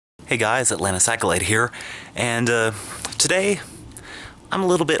Hey guys, AtlantisAcolyte here, and today I'm a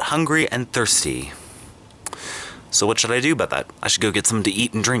little bit hungry and thirsty. So what should I do about that? I should go get something to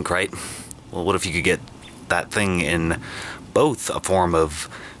eat and drink, right? Well, what if you could get that thing in both a form of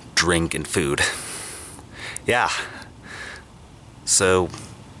drink and food? Yeah. So,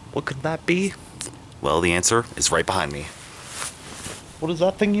 what could that be? Well, the answer is right behind me. What is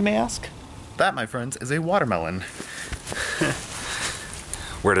that thing, you may ask? That, my friends, is a watermelon.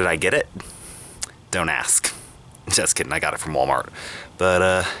 Where did I get it? Don't ask. Just kidding, I got it from Walmart.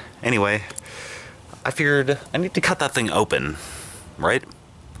 But, anyway, I figured I need to cut that thing open, right?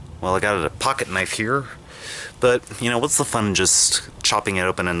 Well, I got a pocket knife here, but, you know, what's the fun in just chopping it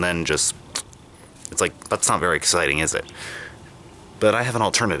open and then just... It's like, that's not very exciting, is it? But I have an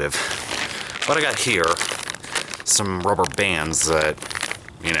alternative. What I got here, some rubber bands that,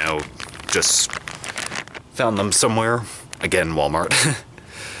 you know, just found them somewhere. Again, Walmart.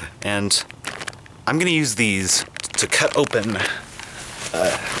 And I'm gonna use these to cut open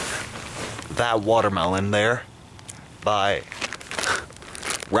that watermelon there by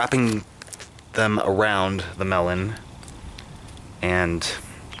wrapping them around the melon, and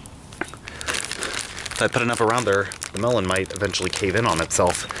if I put enough around there, the melon might eventually cave in on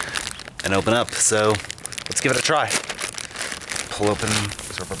itself and open up. So let's give it a try. Pull open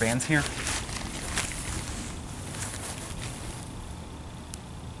these rubber bands here.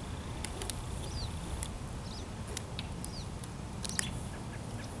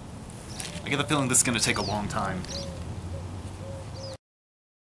 I get the feeling this is going to take a long time.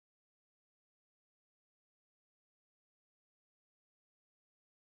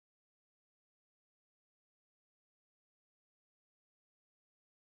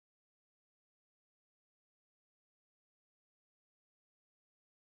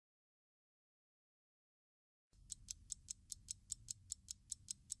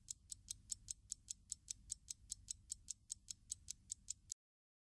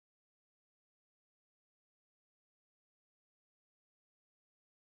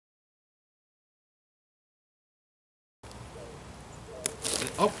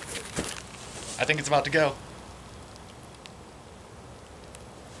 Oh, I think it's about to go.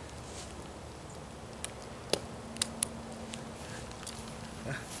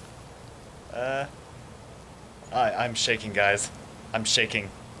 I'm shaking, guys. I'm shaking.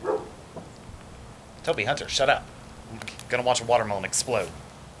 Toby, Hunter, shut up. I'm gonna watch a watermelon explode.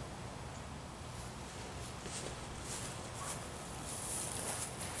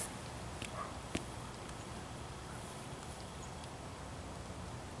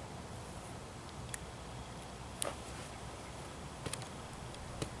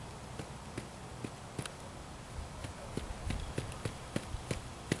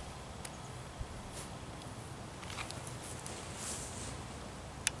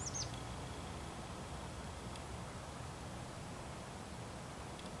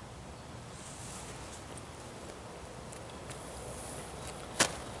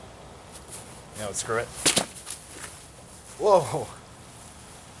 No, screw it. Whoa.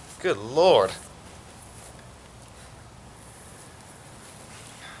 Good Lord.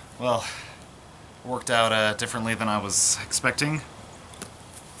 Well, it worked out differently than I was expecting.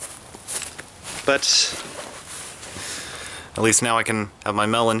 But at least now I can have my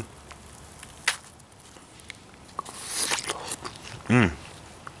melon.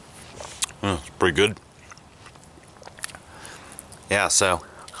 It's pretty good. Yeah, so...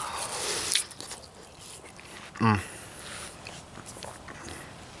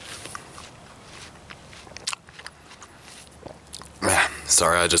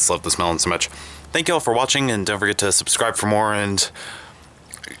 Sorry, I just love this melon so much. Thank you all for watching, and don't forget to subscribe for more, and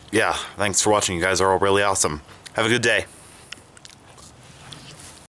yeah, thanks for watching. You guys are all really awesome. Have a good day.